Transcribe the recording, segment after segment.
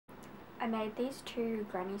I made these two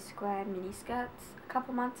granny square mini skirts a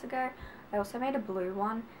couple months ago. I also made a blue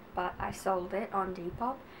one, but I sold it on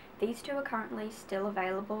Depop. These two are currently still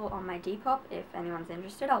available on my Depop. If anyone's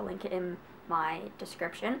interested, I'll link it in my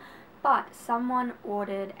description. But someone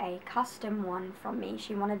ordered a custom one from me.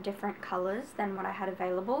 She wanted different colours than what I had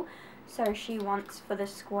available. So she wants, for the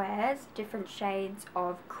squares, different shades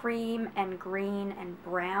of cream and green and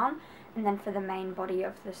brown. And then for the main body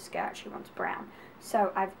of the skirt, she wants brown.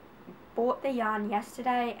 So I've bought the yarn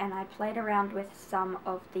yesterday and I played around with some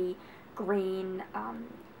of the green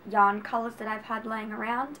yarn colours that I've had laying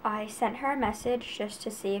around. I sent her a message just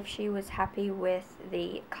to see if she was happy with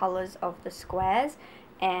the colours of the squares,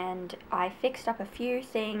 and I fixed up a few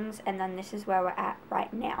things, and then this is where we're at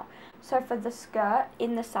right now. So for the skirt,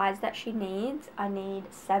 in the size that she needs, I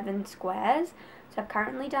need 7 squares. So I've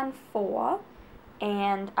currently done 4,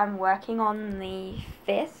 and I'm working on the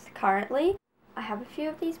 5th currently. I have a few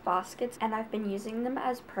of these baskets and I've been using them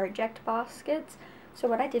as project baskets. So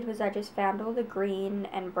what I did was I just found all the green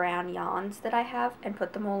and brown yarns that I have and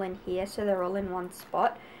put them all in here so they're all in one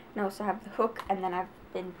spot. And I also have the hook, and then I've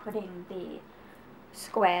been putting the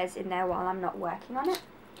squares in there while I'm not working on it.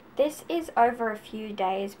 This is over a few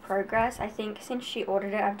days progress. I think since she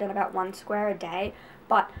ordered it I've done about 1 square a day,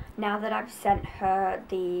 but now that I've sent her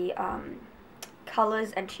the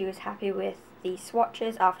colours and she was happy with the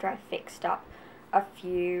swatches after I fixed up a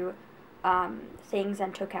few things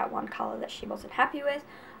and took out one colour that she wasn't happy with,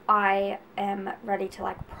 I am ready to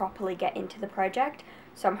like properly get into the project.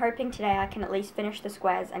 So I'm hoping today I can at least finish the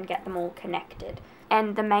squares and get them all connected.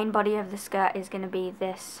 And the main body of the skirt is going to be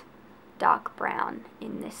this dark brown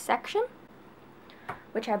in this section,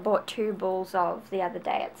 which I bought 2 balls of the other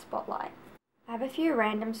day at Spotlight. I have a few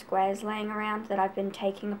random squares laying around that I've been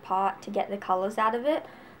taking apart to get the colours out of it.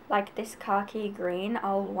 Like this khaki green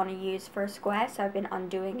I'll want to use for a square, so I've been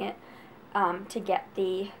undoing it to get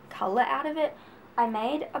the colour out of it. I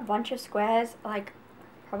made a bunch of squares like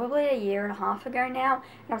probably a year and a half ago now,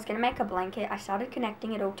 and I was going to make a blanket. I started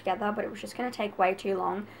connecting it all together, but it was just going to take way too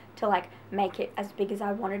long to like make it as big as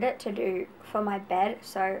I wanted it to do for my bed,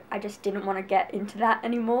 so I just didn't want to get into that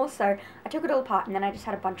anymore. So I took it all apart and then I just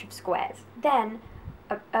had a bunch of squares. Then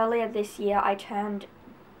earlier this year I turned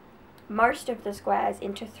most of the squares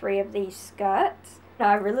into 3 of these skirts. Now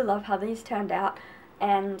I really love how these turned out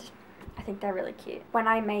and I think they're really cute. When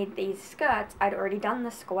I made these skirts I'd already done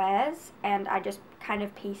the squares and I just kind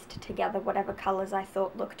of pieced together whatever colours I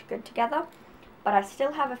thought looked good together, but I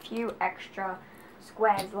still have a few extra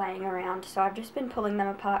squares laying around, so I've just been pulling them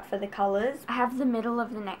apart for the colours. I have the middle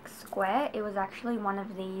of the next square. It was actually one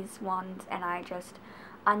of these ones and I just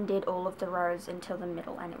undid all of the rows until the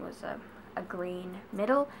middle, and it was a green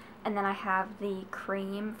middle. And then I have the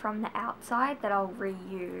cream from the outside that I'll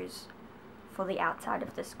reuse for the outside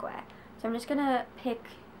of the square. So I'm just going to pick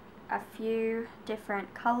a few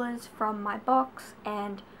different colours from my box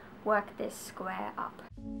and work this square up.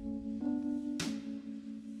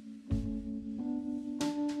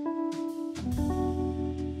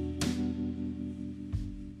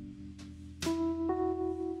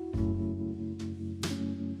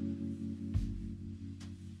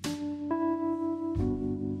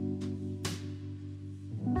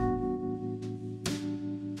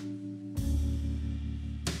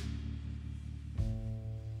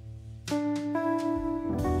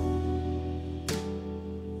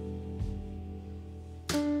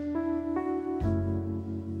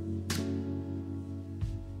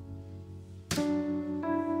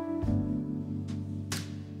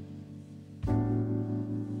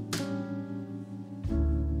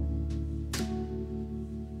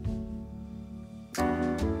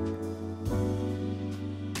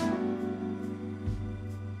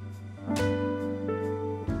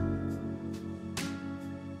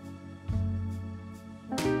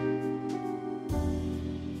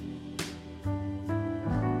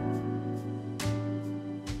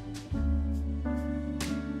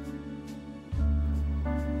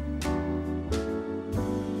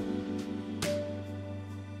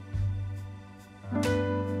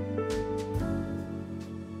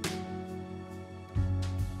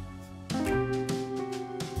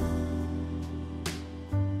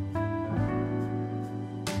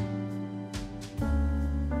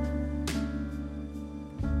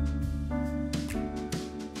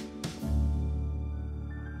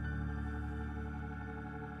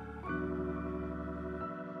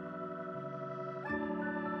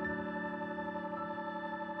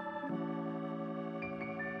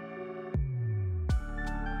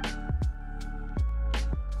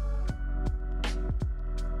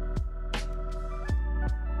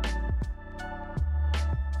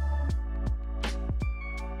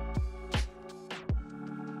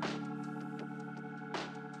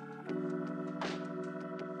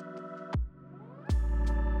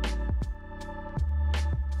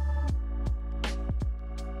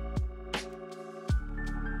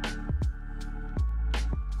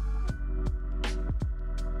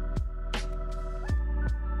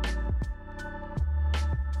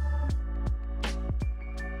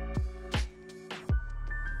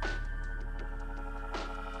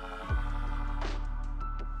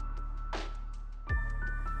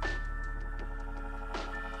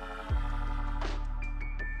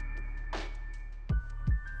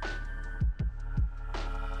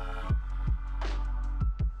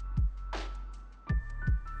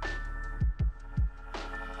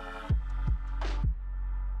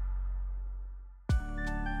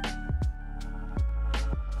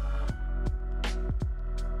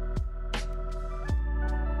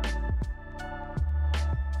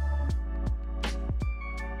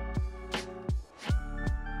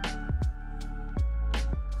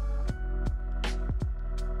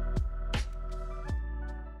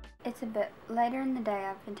 It's a bit later in the day.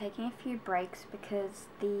 I've been taking a few breaks because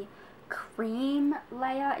the cream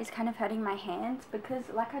layer is kind of hurting my hands because,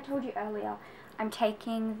 like I told you earlier, I'm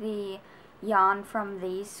taking the yarn from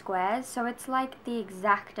these squares, so it's like the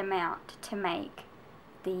exact amount to make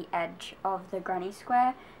the edge of the granny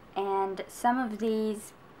square, and some of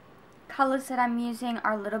these colors that I'm using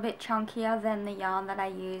are a little bit chunkier than the yarn that I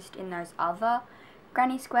used in those other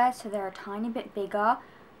granny squares, so they're a tiny bit bigger,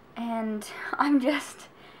 and I'm just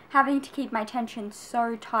having to keep my tension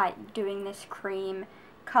so tight doing this cream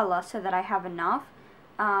color so that I have enough.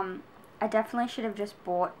 I definitely should have just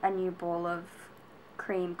bought a new ball of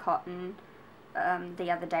cream cotton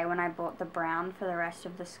the other day when I bought the brown for the rest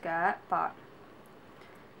of the skirt, but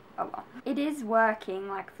oh well. It is working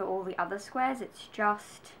like for all the other squares, it's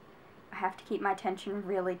just I have to keep my tension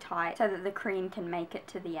really tight so that the cream can make it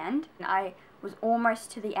to the end. And I was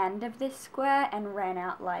almost to the end of this square and ran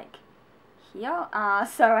out like here,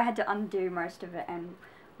 so I had to undo most of it, and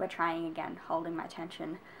we're trying again, holding my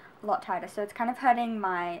tension a lot tighter. So it's kind of hurting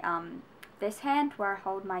my this hand where I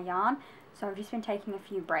hold my yarn, so I've just been taking a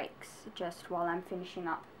few breaks just while I'm finishing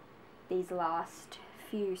up these last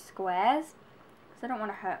few squares because I don't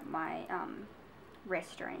want to hurt my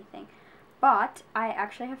wrist or anything. But I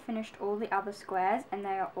actually have finished all the other squares and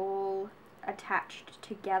they are all attached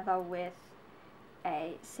together with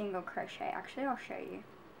a single crochet. Actually, I'll show you.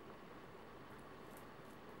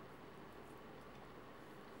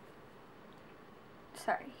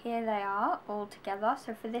 So here they are all together.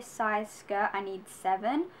 So for this size skirt I need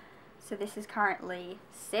 7. So this is currently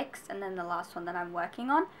 6, and then the last one that I'm working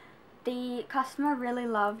on. The customer really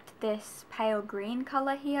loved this pale green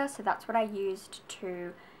colour here, so that's what I used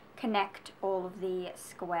to connect all of the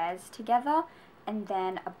squares together, and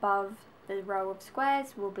then above the row of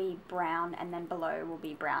squares will be brown, and then below will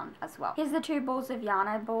be brown as well. Here's the 2 balls of yarn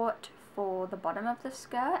I bought for the bottom of the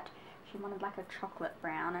skirt. She wanted like a chocolate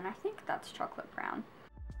brown, and I think that's chocolate brown.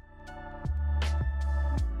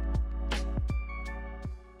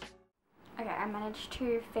 Okay, I managed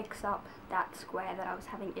to fix up that square that I was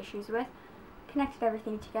having issues with, connected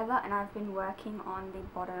everything together, and I've been working on the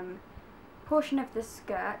bottom portion of the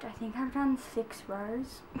skirt. I think I've done 6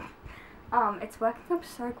 rows. It's working up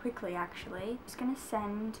so quickly actually. I'm just going to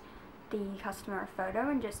send the customer a photo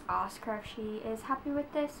and just ask her if she is happy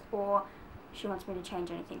with this or she wants me to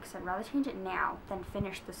change anything, because I'd rather change it now than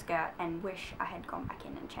finish the skirt and wish I had gone back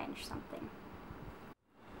in and changed something.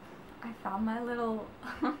 I found my little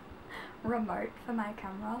remote for my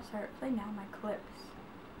camera, so hopefully now my clips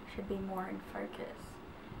should be more in focus,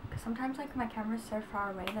 because sometimes like my camera's so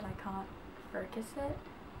far away that I can't focus it,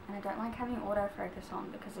 and I don't like having autofocus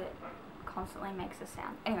on because it constantly makes a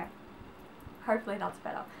sound. Anyway, hopefully that's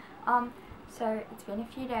better. So it's been a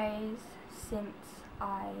few days since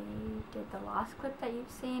I did the last clip that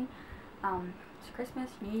you've seen. It's Christmas,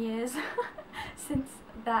 New Year's. Since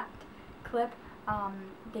that clip,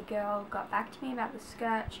 the girl got back to me about the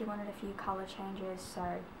skirt. She wanted a few colour changes,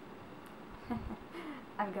 so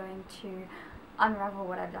I'm going to unravel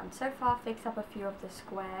what I've done so far, fix up a few of the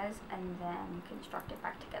squares, and then construct it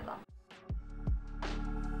back together.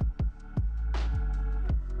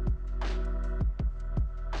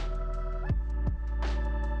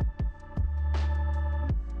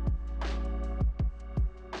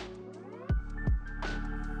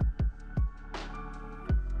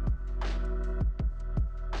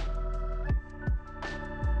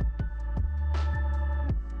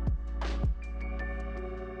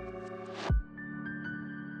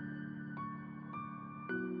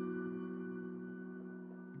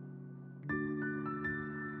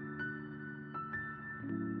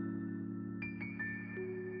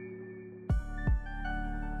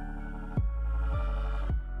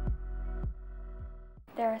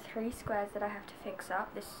 There are 3 squares that I have to fix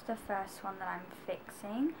up. This is the first one that I'm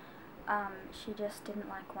fixing. She just didn't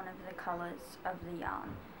like one of the colours of the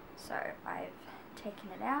yarn, so I've taken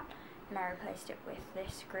it out and I replaced it with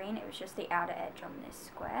this green. It was just the outer edge on this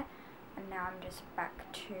square, and now I'm just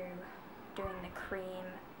back to doing the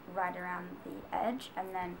cream right around the edge,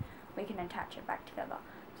 and then we can attach it back together.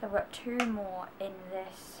 So I've got 2 more in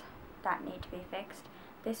this that need to be fixed.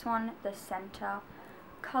 This one, the center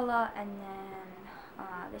colour, and then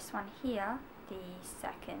this one here, the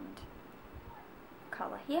second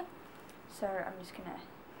colour here. So I'm just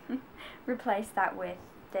gonna replace that with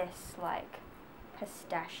this like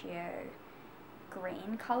pistachio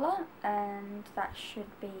green colour, and that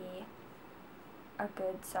should be a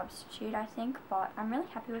good substitute, I think. But I'm really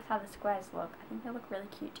happy with how the squares look. I think they look really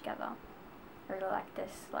cute together. I really like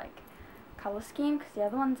this like colour scheme, because the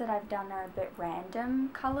other ones that I've done are a bit random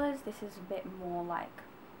colours. This is a bit more like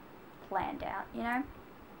planned out, you know.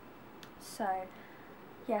 So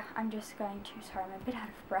yeah, I'm just going to, sorry, I'm a bit out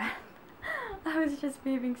of breath. I was just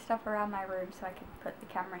moving stuff around my room so I could put the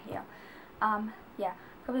camera here. Yeah,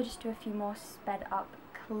 probably just do a few more sped up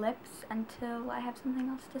clips until I have something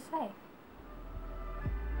else to say.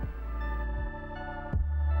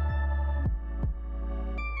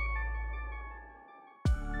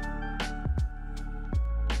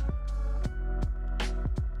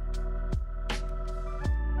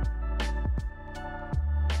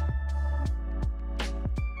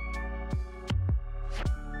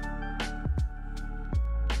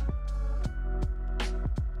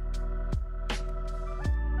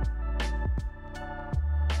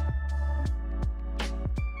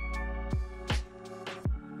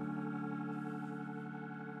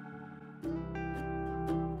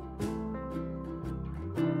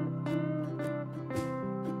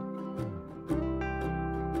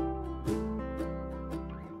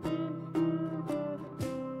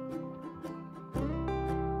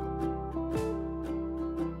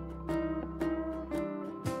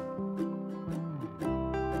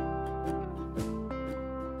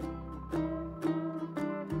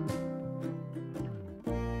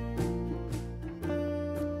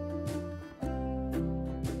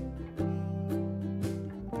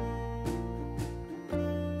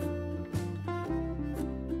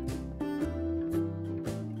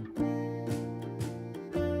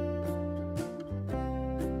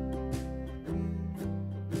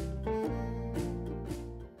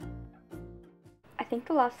 I think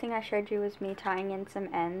the last thing I showed you was me tying in some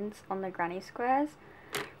ends on the granny squares,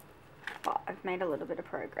 but I've made a little bit of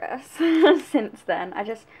progress since then. I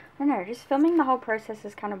don't know, just filming the whole process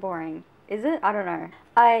is kind of boring. Is it? I don't know.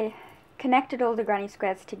 I connected all the granny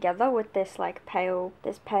squares together with this like pale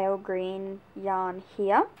green yarn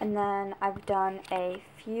here, and then I've done a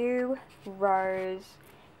few rows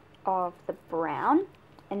of the brown,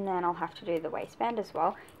 and then I'll have to do the waistband as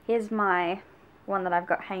well. Here's my one that I've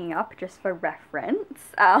got hanging up just for reference,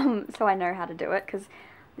 so I know how to do it, because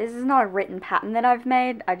this is not a written pattern that I've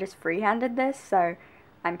made. I just freehanded this, so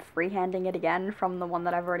I'm freehanding it again from the one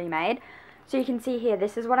that I've already made. So you can see here,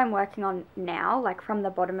 this is what I'm working on now, like from the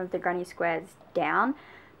bottom of the granny squares down,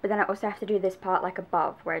 but then I also have to do this part like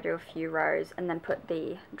above, where I do a few rows and then put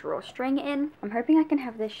the drawstring in. I'm hoping I can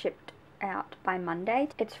have this shipped out by Monday.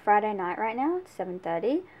 It's Friday night right now, it's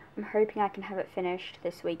 7:30. I'm hoping I can have it finished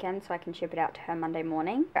this weekend so I can ship it out to her Monday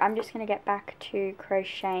morning. I'm just going to get back to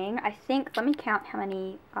crocheting. I think, let me count how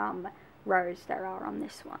many rows there are on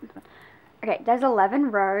this one. Okay, there's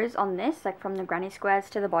 11 rows on this, like from the granny squares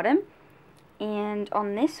to the bottom. And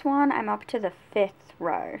on this one, I'm up to the 5th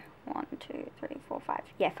row. 1, 2, 3, 4, 5.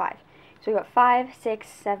 Yeah, 5. So we've got 5, 6,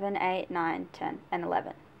 7, 8, 9, 10, and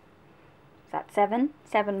 11. Is that 7?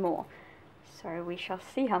 7 more. So we shall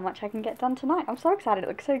see how much I can get done tonight. I'm so excited, it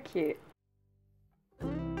looks so cute.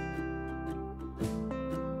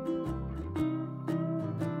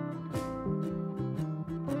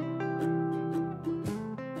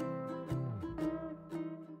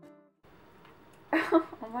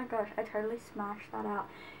 Oh my gosh, I totally smashed that out.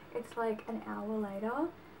 It's like an hour later,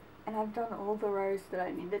 and I've done all the rows that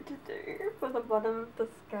I needed to do for the bottom of the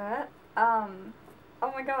skirt.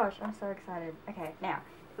 Oh my gosh, I'm so excited. Okay, now,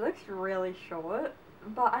 it looks really short,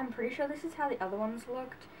 but I'm pretty sure this is how the other ones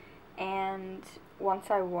looked, and once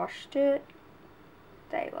I washed it,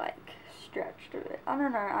 they like stretched a bit. I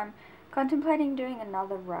don't know, I'm contemplating doing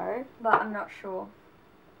another row, but I'm not sure.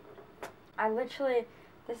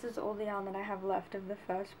 This is all the yarn that I have left of the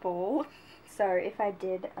first ball, so if I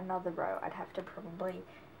did another row, I'd have to probably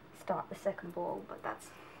start the second ball, but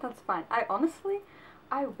that's fine.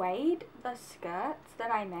 I weighed the skirts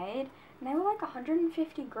that I made, and they were like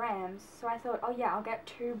 150 grams, so I thought, oh yeah, I'll get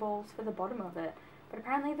 2 balls for the bottom of it. But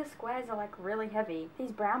apparently the squares are like really heavy.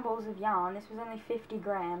 These brown balls of yarn, this was only 50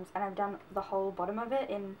 grams, and I've done the whole bottom of it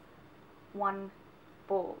in 1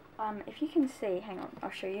 ball. If you can see, hang on,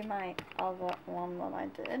 I'll show you my other one that I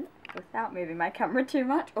did without moving my camera too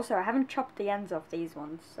much. Also, I haven't chopped the ends off these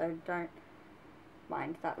ones, so don't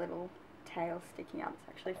mind that little tail sticking out. It's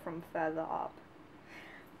actually from further up.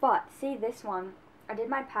 But see this one, I did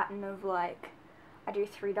my pattern of like, I do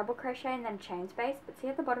 3 double crochet and then chain space, but see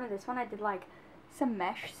at the bottom of this one I did like some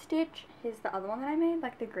mesh stitch. Here's the other one that I made,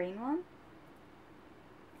 like the green one.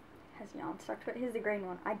 It has yarn stuck to it. Here's the green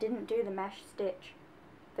one. I didn't do the mesh stitch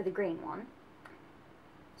for the green one.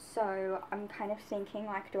 So I'm kind of thinking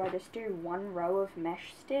like, do I just do 1 row of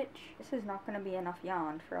mesh stitch? This is not going to be enough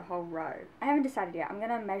yarn for a whole row. I haven't decided yet. I'm going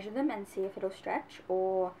to measure them and see if it'll stretch,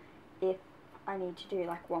 or if I need to do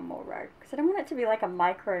like 1 more row, because I don't want it to be like a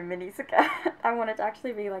micro mini skirt. I want it to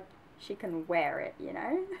actually be like she can wear it, you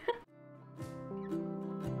know?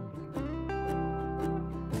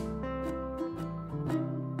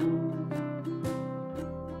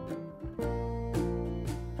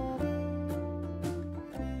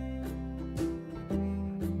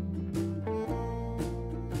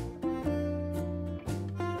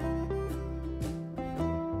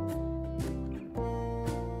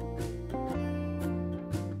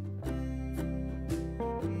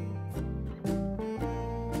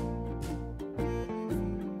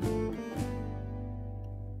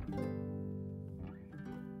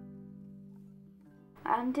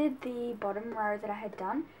 undid the bottom row that I had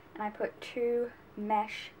done, and I put 2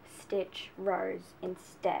 mesh stitch rows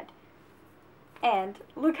instead. And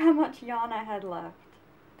look how much yarn I had left.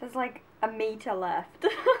 There's like a meter left.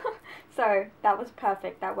 So that was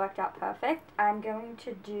perfect. That worked out perfect. I'm going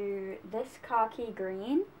to do this khaki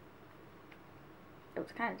green. It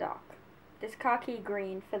was kind of dark. This khaki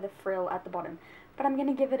green for the frill at the bottom. But I'm going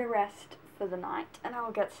to give it a rest for the night, and I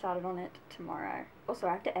will get started on it tomorrow. Also,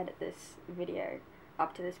 I have to edit this video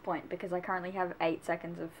up to this point because I currently have 8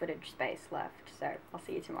 seconds of footage space left. So I'll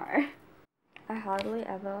see you tomorrow. I hardly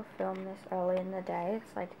ever film this early in the day.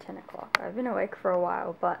 It's like 10 o'clock. I've been awake for a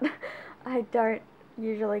while, but I don't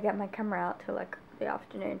usually get my camera out till like the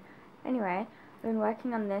afternoon. Anyway, I've been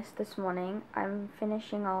working on this morning. I'm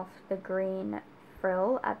finishing off the green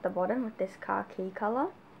frill at the bottom with this khaki colour.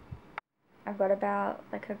 I've got about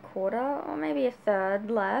like a quarter or maybe a third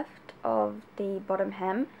left of the bottom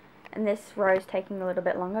hem, and this row is taking a little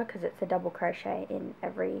bit longer because it's a double crochet in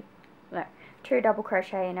every, no, 2 double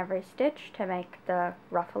crochet in every stitch to make the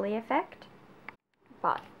ruffly effect.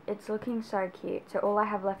 But it's looking so cute. So all I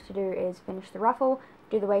have left to do is finish the ruffle,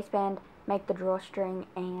 do the waistband, make the drawstring,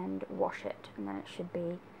 and wash it, and then it should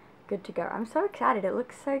be good to go. I'm so excited. It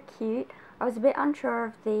looks so cute. I was a bit unsure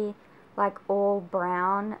of the like all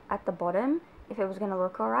brown at the bottom, if it was going to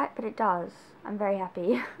look alright, but it does. I'm very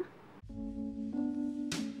happy.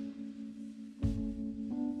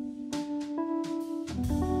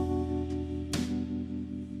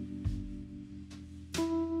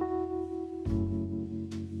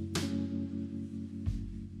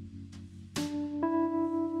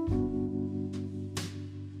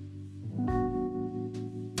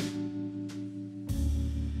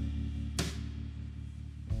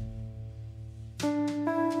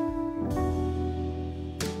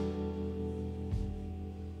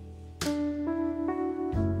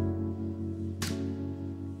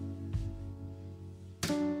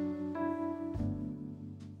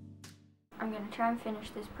 I'm going to try and finish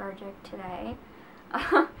this project today.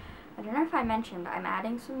 I don't know if I mentioned, I'm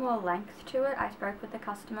adding some more length to it. I spoke with the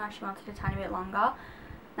customer, she wanted a tiny bit longer.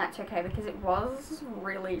 That's okay because it was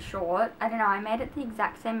really short. I don't know, I made it the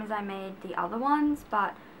exact same as I made the other ones,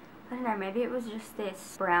 but I don't know, maybe it was just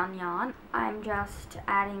this brown yarn. I'm just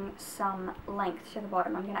adding some length to the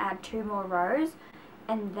bottom. I'm going to add 2 more rows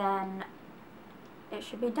and then it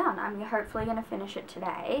should be done. I'm hopefully going to finish it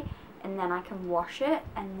today, and then I can wash it,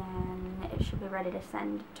 and then it should be ready to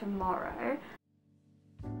send tomorrow.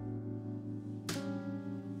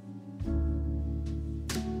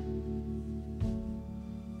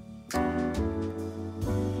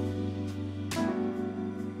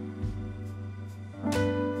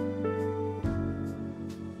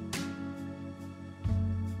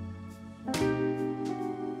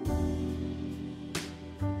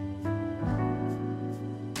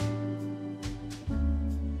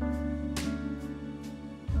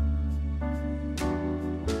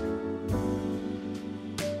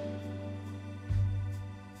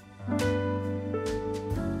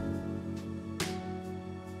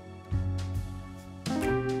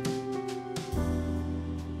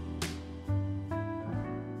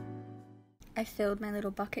 I filled my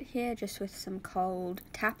little bucket here just with some cold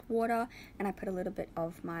tap water, and I put a little bit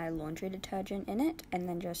of my laundry detergent in it, and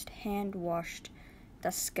then just hand washed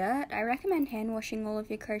the skirt. I recommend hand washing all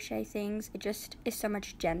of your crochet things. It just is so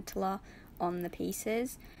much gentler on the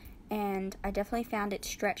pieces, and I definitely found it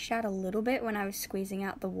stretched out a little bit when I was squeezing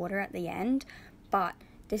out the water at the end, but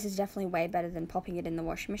this is definitely way better than popping it in the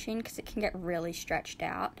washing machine because it can get really stretched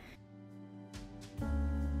out.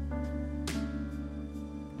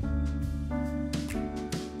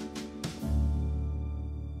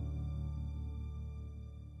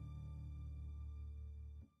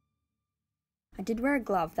 I did wear a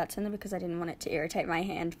glove, that's only because I didn't want it to irritate my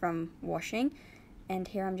hand from washing. And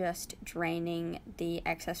here I'm just draining the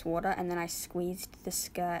excess water, and then I squeezed the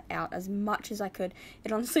skirt out as much as I could.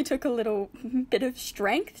 It honestly took a little bit of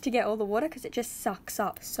strength to get all the water because it just sucks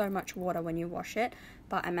up so much water when you wash it,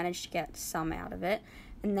 but I managed to get some out of it.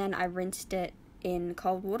 And then I rinsed it in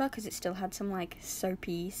cold water because it still had some like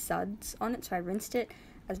soapy suds on it, so I rinsed it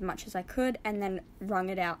as much as I could and then wrung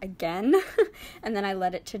it out again and then I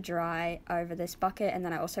let it to dry over this bucket, and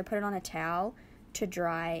then I also put it on a towel to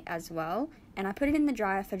dry as well, and I put it in the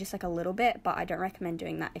dryer for just like a little bit, but I don't recommend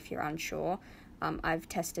doing that if you're unsure. I've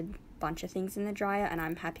tested a bunch of things in the dryer and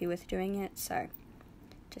I'm happy with doing it, so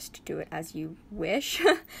just do it as you wish.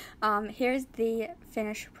 Here's the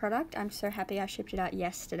finished product. I'm so happy I shipped it out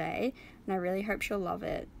yesterday and I really hope she'll love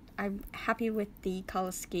it. I'm happy with the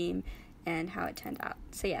color scheme and how it turned out.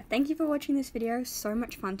 So yeah, thank you for watching this video. So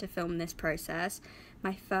much fun to film this process.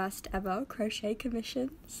 My first ever crochet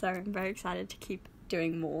commission, so I'm very excited to keep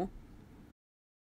doing more.